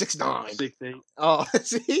 6'9". 6'8". Oh,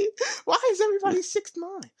 see? Why is everybody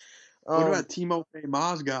 6'9"? What about Timofey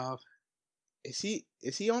Mozgov? Is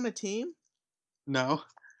he on a team? No.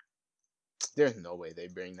 There's no way they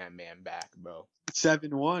bring that man back, bro.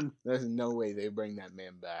 7'1". There's no way they bring that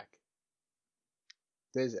man back.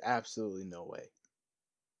 There's absolutely no way.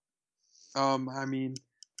 I mean,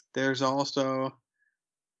 there's also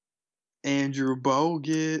Andrew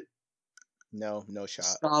Bogut. No shot.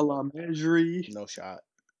 Salah Mejri. No shot.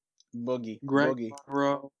 Boogie. Greg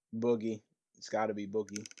Monroe. Boogie. It's got to be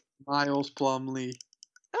Boogie. Miles Plumlee.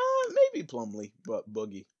 Maybe Plumlee, but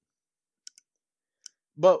Boogie.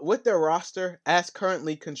 But with their roster as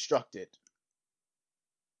currently constructed,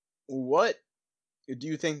 what do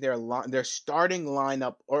you think their starting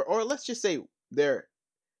lineup, or let's just say their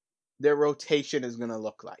rotation is gonna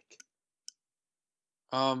look like?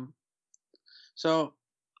 So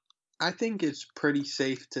I think it's pretty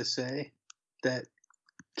safe to say that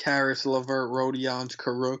Karis LeVert, Rodions,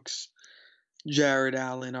 Caruks, Jared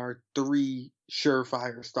Allen are 3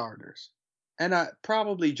 surefire starters. And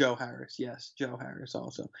probably Joe Harris. Yes, Joe Harris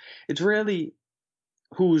also. It's really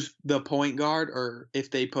who's the point guard, or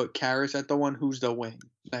if they put Karis at the 1, who's the wing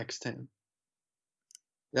next to him.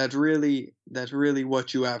 That's really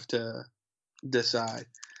what you have to decide.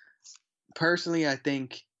 Personally, I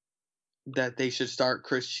think that they should start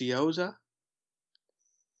Chris Chiozza.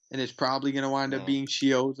 And it's probably going to wind up being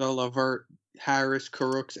Chiozza, LeVert, Harris,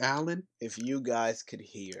 Caruks, Allen. If you guys could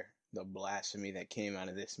hear the blasphemy that came out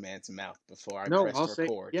of this man's mouth before I pressed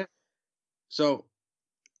record. Yeah. So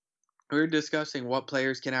we're discussing what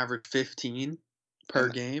players can average 15 per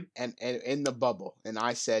game. And in the bubble. And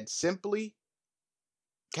I said simply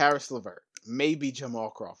Karis LeVert, maybe Jamal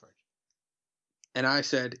Crawford. And I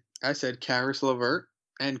said Karis LeVert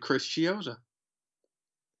and Chris Chiozza.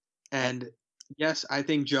 And yes, I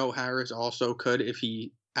think Joe Harris also could if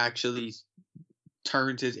he actually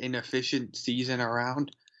turns his inefficient season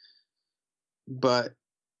around. But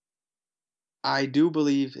I do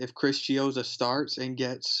believe if Chris Chiozza starts and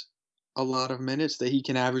gets a lot of minutes, that he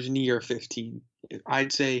can average near 15.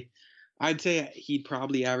 I'd say he'd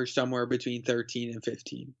probably average somewhere between 13 and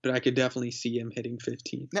 15, but I could definitely see him hitting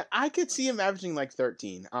 15. Now, I could see him averaging like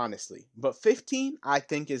 13, honestly. But 15, I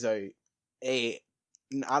think is I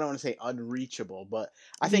don't want to say unreachable, but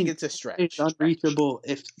I think it's a stretch. It's unreachable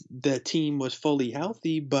if the team was fully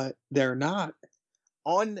healthy, but they're not.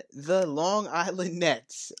 On the Long Island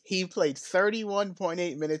Nets, he played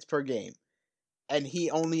 31.8 minutes per game, and he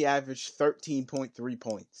only averaged 13.3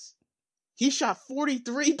 points. He shot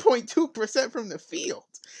 43.2% from the field.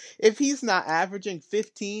 If he's not averaging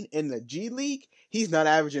 15 in the G League, he's not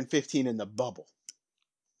averaging 15 in the bubble.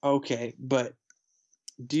 Okay, but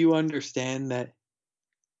do you understand that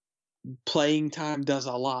playing time does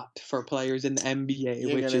a lot for players in the NBA?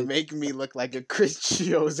 You're going to make me look like a Chris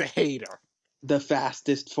Chiozza hater. The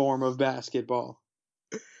fastest form of basketball.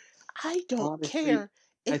 I don't care.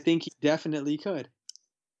 I think he definitely could.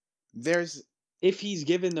 If he's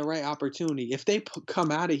given the right opportunity. If they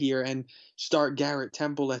come out of here and start Garrett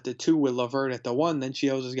Temple at the 2 with LeVert at the 1, then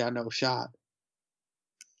Chiozza's got no shot.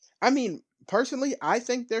 I mean, personally, I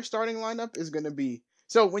think their starting lineup is going to be...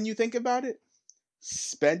 So when you think about it,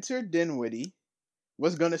 Spencer Dinwiddie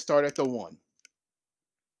was going to start at the 1.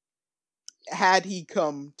 Had he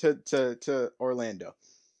come to Orlando.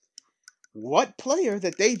 What player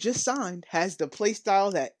that they just signed has the play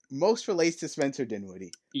style that most relates to Spencer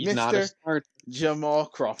Dinwiddie? He's not a starter. Jamal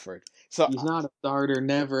Crawford. So he's not a starter,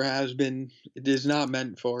 never has been. It is not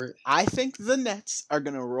meant for it. I think the Nets are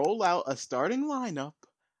going to roll out a starting lineup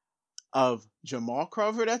of Jamal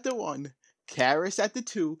Crawford at the 1, Karis at the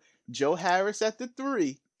 2, Joe Harris at the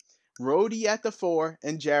 3, Rhodey at the 4,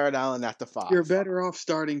 and Jared Allen at the 5. You're better off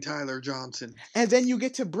starting Tyler Johnson. And then you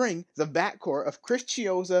get to bring the backcourt of Chris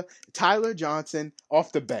Chiozza, Tyler Johnson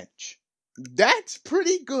off the bench. That's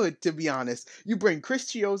pretty good, to be honest. You bring Chris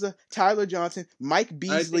Chiozza, Tyler Johnson, Mike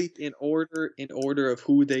Beasley. I think in order of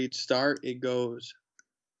who they'd start, it goes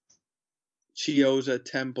Chiozza,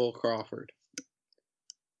 Temple, Crawford.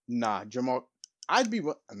 Nah, Jamal.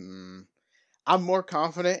 I'm more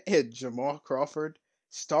confident in Jamal Crawford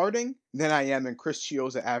starting than I am in Chris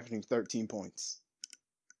Chiozza averaging 13 points.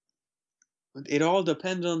 It all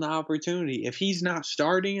depends on the opportunity. If he's not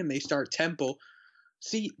starting and they start Temple,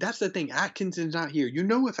 see, that's the thing. Atkinson's not here. You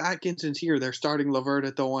know, if Atkinson's here, they're starting LeVert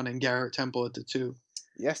at the 1 and Garrett Temple at the 2.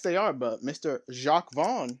 Yes, they are. But Mr. Jacques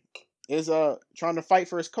Vaughn is trying to fight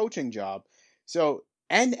for his coaching job. So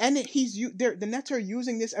and the Nets are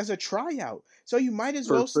using this as a tryout. So you might as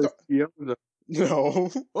well start. No.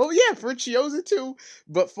 Oh, yeah, for Chiozza, too.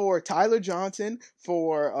 But for Tyler Johnson,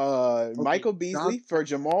 for Michael Beasley, for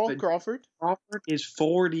Jamal Crawford. Crawford is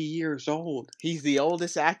 40 years old. He's the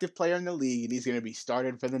oldest active player in the league, and he's going to be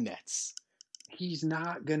started for the Nets. He's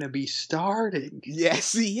not going to be starting.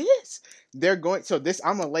 Yes, he is. They're going... So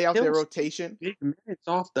I'm going to lay out their rotation. Big minutes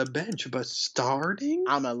off the bench, but starting?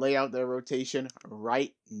 I'm going to lay out their rotation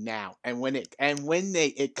right now. And when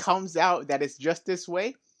it comes out that it's just this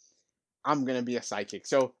way, I'm going to be a psychic.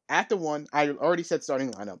 So, at the 1, I already said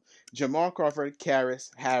starting lineup. Jamal Crawford,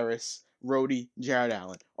 Karis, Harris, Rhodey, Jared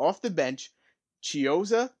Allen. Off the bench,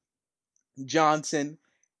 Chiozza, Johnson,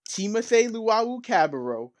 Timothy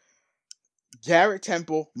Luwawu-Cabarrot, Garrett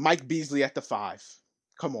Temple, Mike Beasley at the 5.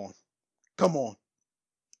 Come on.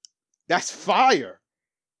 That's fire.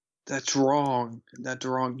 That's wrong.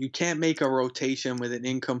 You can't make a rotation with an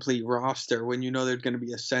incomplete roster when you know there's going to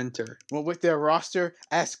be a center. Well, with their roster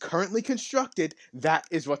as currently constructed, that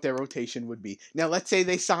is what their rotation would be. Now, let's say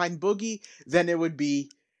they sign Boogie, then it would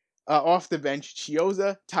be off the bench,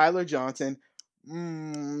 Chiozza, Tyler Johnson,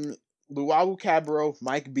 Luwawu-Cabarrot,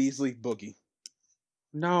 Mike Beasley, Boogie.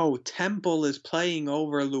 No, Temple is playing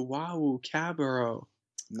over Luwawu-Cabarrot.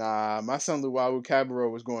 Nah, my son Luwawu-Cabarrot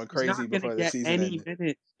was going crazy before the season ended. He's not going to get any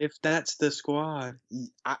minutes if that's the squad.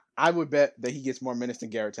 I would bet that he gets more minutes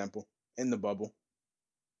than Garrett Temple in the bubble.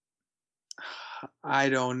 I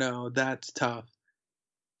don't know. That's tough.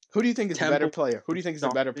 Who do you think is a better player?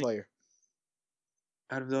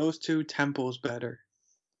 Out of those two, Temple's better.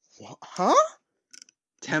 Huh?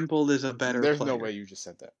 Temple is a better player. There's no way you just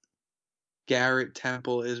said that. Garrett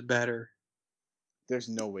Temple is better. There's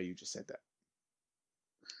no way you just said that.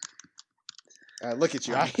 Look at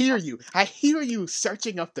you. I hear you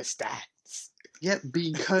searching up the stats. Yeah,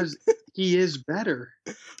 because he is better.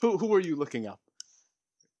 Who are you looking up?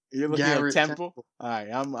 You're looking Garrett up Temple? All right,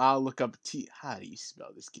 I'll look up how do you spell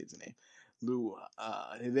this kid's name?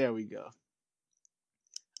 There we go.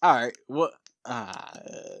 All right,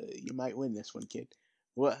 you might win this one, kid.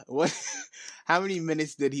 What how many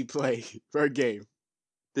minutes did he play per game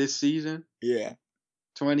this season? Yeah.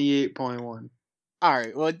 28.1. All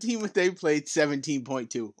right. Well, Timothy played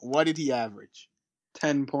 17.2. What did he average?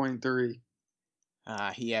 10.3.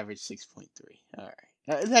 He averaged 6.3. All right.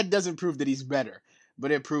 That doesn't prove that he's better,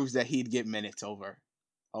 but it proves that he'd get minutes over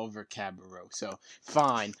Cabarrot. So,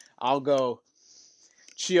 fine. I'll go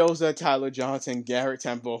Chiozza, Tyler Johnson, Garrett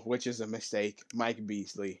Temple, which is a mistake, Mike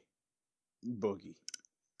Beasley, Boogie.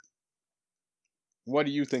 What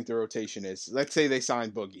do you think the rotation is? Let's say they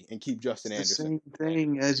sign Boogie and keep Justin Anderson. The same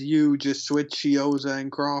thing as you, just switch Chiozza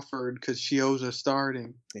and Crawford because Chiozza's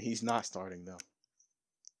starting. He's not starting, though.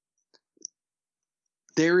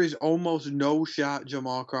 There is almost no shot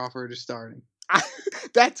Jamal Crawford is starting.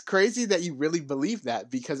 That's crazy that you really believe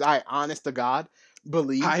that, because I, honest to God,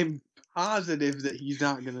 believe... I'm positive that he's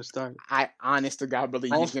not going to start. I, honest to God,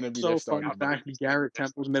 believe he's going to be their starting. Fun fact, Garrett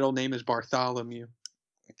Temple's middle name is Bartholomew.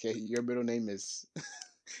 Okay, your middle name is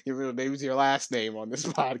your last name on this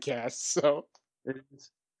podcast, so it is.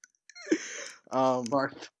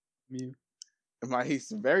 Bartholomew.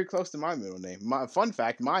 He's very close to my middle name. Fun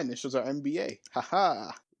fact, my initials are MBA.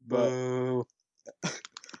 Haha. But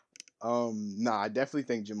I definitely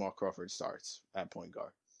think Jamal Crawford starts at point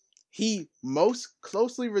guard. He most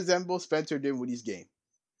closely resembles Spencer Dinwiddie's game.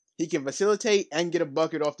 He can facilitate and get a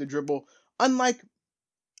bucket off the dribble, unlike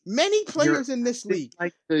many players in this league.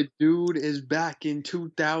 Like the dude is back in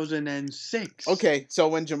 2006. Okay, so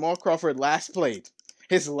when Jamal Crawford last played,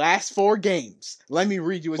 his last 4 games, let me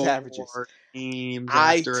read you his averages.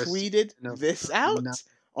 I tweeted this out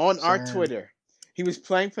on our Twitter. He was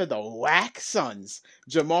playing for the WAC Suns.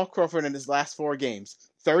 Jamal Crawford in his last 4 games,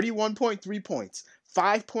 31.3 points,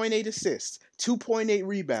 5.8 assists, 2.8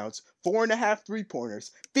 rebounds, 4.5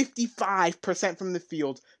 three-pointers, 55% from the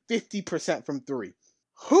field, 50% from 3.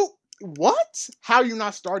 What? How are you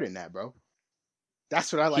not starting that, bro?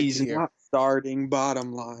 That's what I like to hear. He's not starting,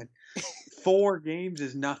 bottom line. 4 games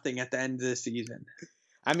is nothing at the end of the season.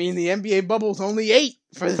 I mean, the NBA bubble's only 8.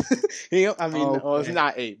 It's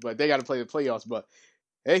not 8, but they got to play the playoffs. But,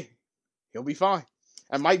 hey, he'll be fine.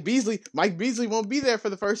 And Mike Beasley won't be there for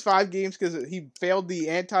the first 5 games because he failed the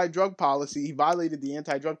anti-drug policy. He violated the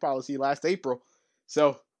anti-drug policy last April.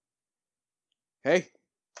 So, hey,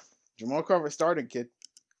 Jamal Crawford starting, kid.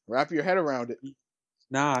 Wrap your head around it.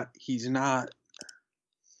 He's not.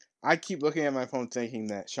 I keep looking at my phone thinking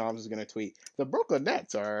that Shams is going to tweet, the Brooklyn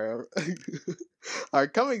Nets are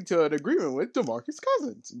coming to an agreement with DeMarcus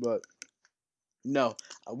Cousins. But no,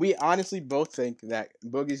 we honestly both think that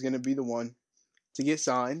Boogie's going to be the one to get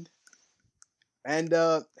signed. And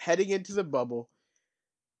heading into the bubble,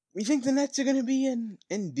 we think the Nets are going to be in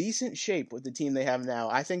decent shape with the team they have now.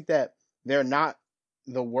 I think that they're not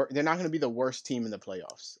they're not going to be the worst team in the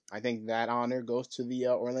playoffs. I think that honor goes to the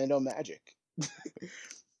Orlando Magic.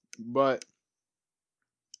 But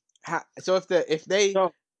hold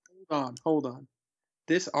on.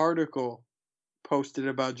 This article posted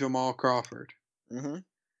about Jamal Crawford. Mm-hmm.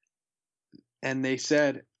 And they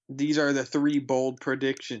said these are the 3 bold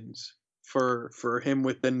predictions for him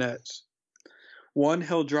with the Nets. 1,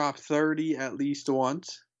 he'll drop 30 at least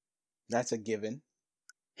once. That's a given.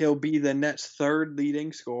 He'll be the Nets' 3rd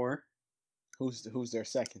leading scorer. Who's their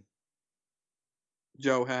second?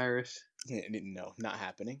 Joe Harris. No, not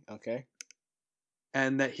happening. Okay.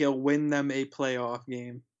 And that he'll win them a playoff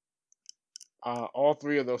game. All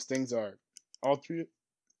three of those things are all three.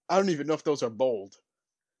 I don't even know if those are bold.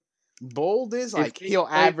 Bold is like he'll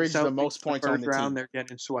average the most points on the team. They're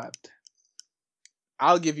getting swept.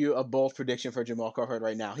 I'll give you a bold prediction for Jamal Crawford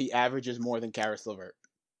right now. He averages more than Karis LeVert.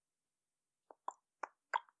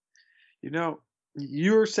 You know,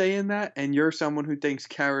 you're saying that, and you're someone who thinks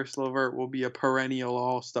Karis LeVert will be a perennial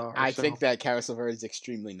all-star. I think that Karis LeVert is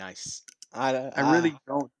extremely nice. I really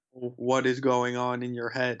don't know what is going on in your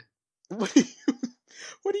head. What do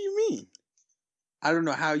you mean? I don't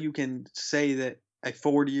know how you can say that a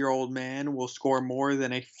 40-year-old man will score more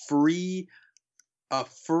than a free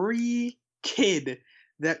kid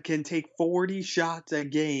that can take 40 shots a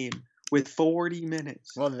game with 40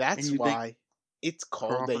 minutes. Well, that's why it's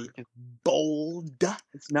called a bold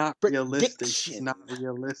It's not realistic. prediction. It's not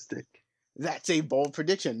realistic. That's a bold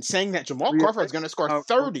prediction. Saying that Jamal Crawford is going to score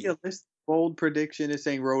 30. A bold prediction is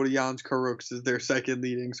saying Rodion Caruks is their second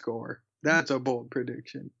leading scorer. That's a bold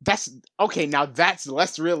prediction. That's okay. Now that's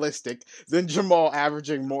less realistic than Jamal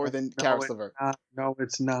averaging more than Karis LeVert. No,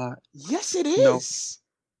 it's not. Yes, it is.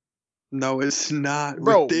 No, it's not.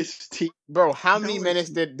 Bro, with this team. Bro, how many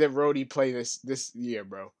minutes did Rhodey play this year,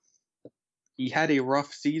 bro? He had a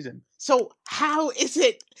rough season. So how is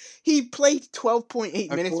it he played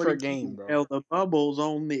 12.8 minutes per game, bro? The bubble's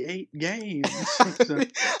only 8 games.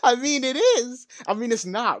 I mean, it is. I mean, it's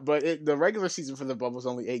not, but the regular season for the bubble's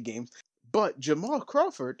only 8 games. But Jamal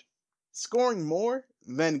Crawford scoring more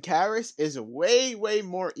than Karis is way, way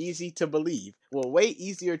more easy to believe. Well, way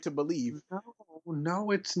easier to believe.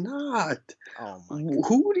 No, it's not. Oh my God.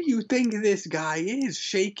 Who do you think this guy is?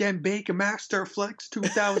 Shake and Bake Master Flex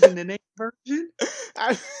 2008 version?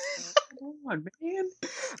 Come on, man.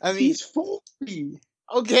 I mean, he's 40.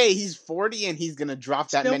 Okay, he's 40 and he's gonna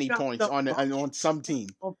drop that Still many points on some team.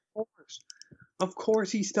 Of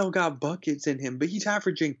course, he's still got buckets in him, but he's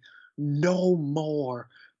averaging no more.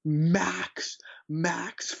 Max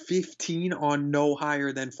 15 on no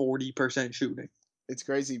higher than 40% shooting. It's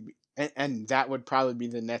crazy. And that would probably be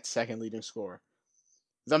the Nets' second leading scorer.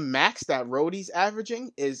 The max that Rhodey's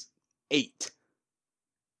averaging is 8.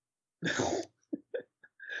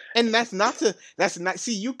 And that's not.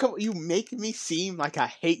 See, you make me seem like I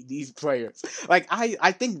hate these players. Like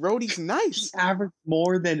I think Rhodey's nice. He averaged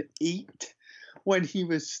more than 8 when he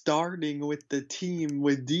was starting with the team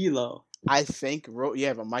with D'Lo. I think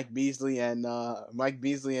but Mike Beasley and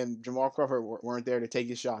Jamal Crawford weren't there to take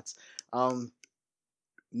his shots.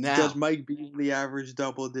 Now, does Mike Beasley average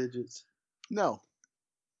double digits? No,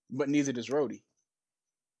 but neither does Rhodey.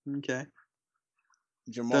 Okay.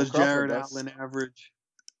 Jamal does Crawford Jared Allen average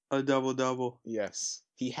a double-double? Yes,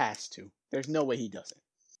 he has to. There's no way he doesn't.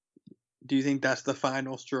 Do you think that's the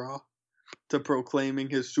final straw to proclaiming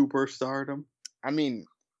his superstardom? I mean,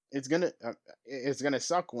 it's gonna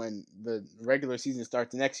suck when the regular season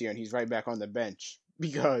starts next year and he's right back on the bench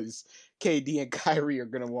because KD and Kyrie are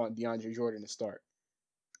gonna want DeAndre Jordan to start.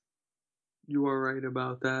 You are right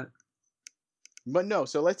about that. But no,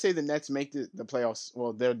 so let's say the Nets make the playoffs.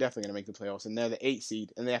 Well, they're definitely going to make the playoffs, and they're the 8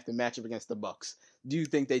 seed, and they have to match up against the Bucks. Do you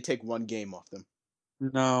think they take one game off them?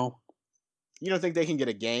 No. You don't think they can get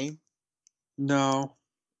a game? No.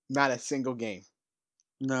 Not a single game?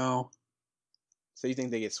 No. So you think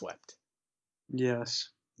they get swept? Yes.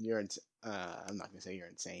 I'm not going to say you're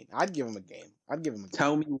insane. I'd give them a game.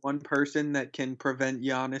 Tell me one person that can prevent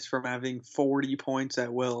Giannis from having 40 points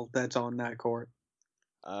at will that's on that court.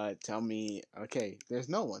 Tell me. Okay, there's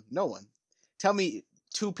no one. No one. Tell me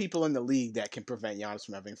 2 people in the league that can prevent Giannis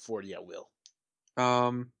from having 40 at will.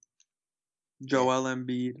 Joel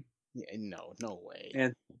Embiid. Yeah, no way.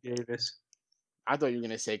 Anthony Davis. I thought you were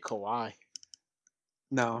gonna say Kawhi.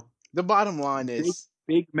 No. The bottom line is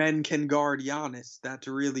big men can guard Giannis. That's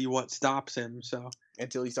really what stops him. So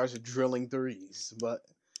until he starts drilling threes,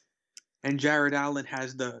 and Jared Allen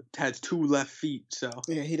has 2 left feet, so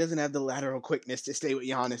yeah, he doesn't have the lateral quickness to stay with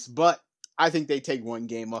Giannis. But I think they take one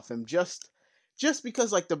game off him just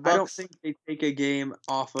because, like the Bucks. I don't think they take a game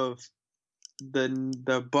off of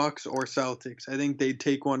the Bucks or Celtics. I think they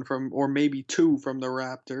take one from, or maybe 2 from the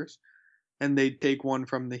Raptors, and they take one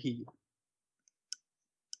from the Heat.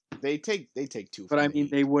 They take 2. But I mean,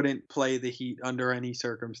 they wouldn't play the Heat under any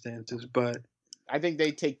circumstances. But I think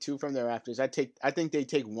they take 2 from the Raptors. I think they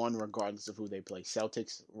take 1 regardless of who they play: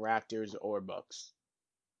 Celtics, Raptors, or Bucks.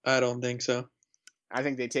 I don't think so. I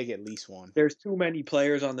think they take at least 1. There's too many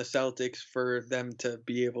players on the Celtics for them to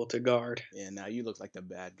be able to guard. Yeah, now you look like the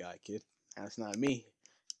bad guy, kid. That's not me.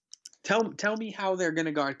 Tell me how they're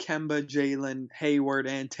gonna guard Kemba, Jalen, Hayward,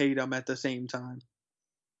 and Tatum at the same time.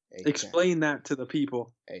 Hey, Explain that to the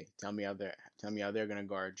people. Hey, tell me how they're gonna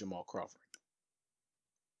guard Jamal Crawford.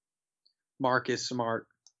 Marcus Smart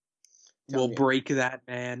Tell will me- break that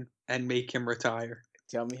man and make him retire.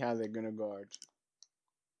 Tell me how they're gonna guard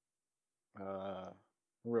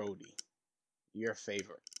Rhodey, your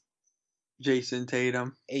favorite, Jason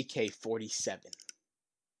Tatum. AK-47.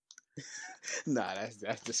 Nah,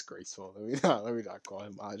 that's disgraceful. Let me not call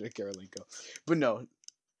him Andre Karolinko. But no,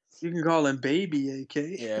 You can call him Baby AK.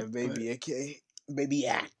 yeah, baby AK, baby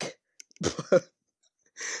Ak.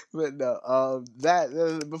 But no,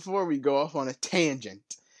 that before we go off on a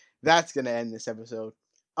tangent, that's gonna end this episode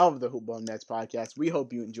of the Hoop Ball Nets podcast. We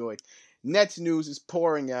hope you enjoyed. Nets news is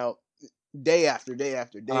pouring out day after day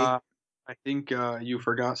after day. I think you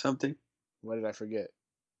forgot something. What did I forget?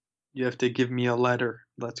 You have to give me a letter.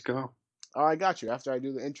 Let's go. Oh, I got you. After I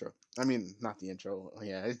do the intro. I mean, not the intro.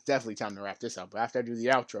 Yeah, it's definitely time to wrap this up. But after I do the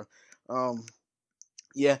outro,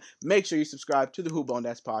 yeah, make sure you subscribe to the Hoop Ball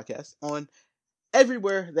Nets podcast on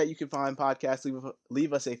everywhere that you can find podcasts.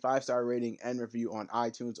 Leave us a 5-star rating and review on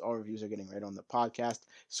iTunes. All reviews are getting read on the podcast.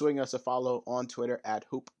 Swing us a follow on Twitter at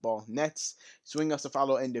HoopBallNets. Swing us a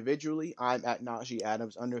follow individually. I'm at Najee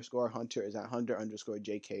Adams _ Hunter is at Hunter _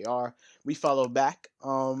 JKR. We follow back.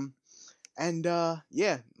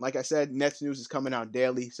 Yeah, like I said, Nets news is coming out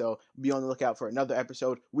daily, so be on the lookout for another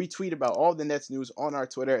episode. We tweet about all the Nets news on our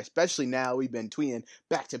Twitter, especially now. We've been tweeting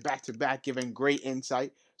back to back, giving great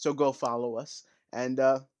insight, so go follow us. And,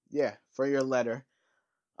 yeah, for your letter,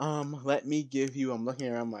 let me give you, I'm looking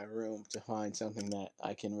around my room to find something that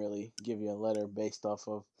I can really give you a letter based off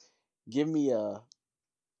of. Give me a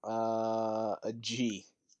G.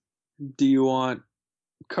 Do you want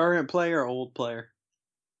current player or old player?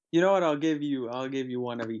 You know what? I'll give you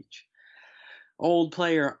one of each. Old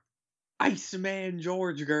player, Iceman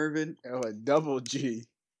George Gervin. Oh, a double G.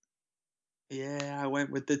 Yeah, I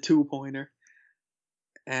went with the 2-pointer.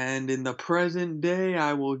 And in the present day,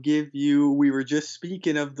 I will give you, we were just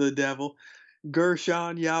speaking of the devil,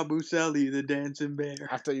 Gershon Yabusele, the dancing bear.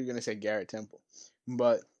 I thought you were going to say Garrett Temple.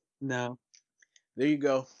 But No. there you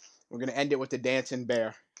go. We're going to end it with the dancing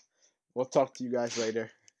bear. We'll talk to you guys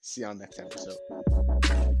later. See you on next episode.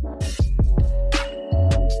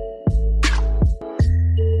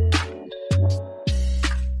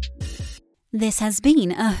 This has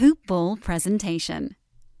been a Hoop Ball presentation.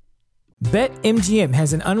 BetMGM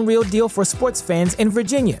has an unreal deal for sports fans in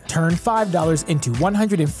Virginia. Turn $5 into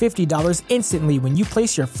 $150 instantly when you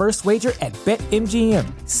place your first wager at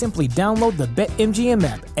BetMGM. Simply download the BetMGM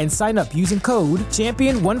app and sign up using code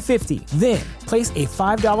Champion150. Then, place a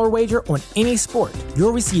 $5 wager on any sport.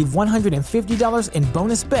 You'll receive $150 in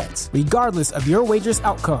bonus bets, regardless of your wager's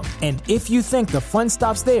outcome. And if you think the fun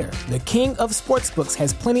stops there, the king of sportsbooks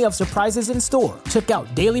has plenty of surprises in store. Check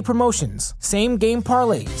out daily promotions, same-game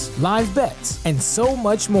parlays, live bets, and so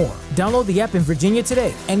much more. Download the app in Virginia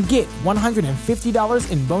today and get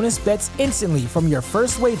 $150 in bonus bets instantly from your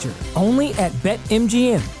first wager. Only at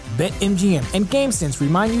BetMGM. BetMGM and GameSense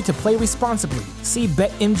remind you to play responsibly. See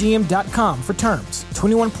BetMGM.com for terms.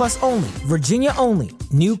 21 plus only. Virginia only.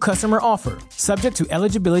 New customer offer. Subject to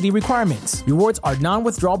eligibility requirements. Rewards are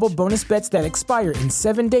non-withdrawable bonus bets that expire in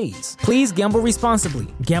 7 days. Please gamble responsibly.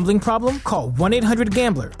 Gambling problem? Call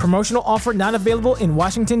 1-800-GAMBLER. Promotional offer not available in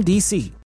Washington, D.C.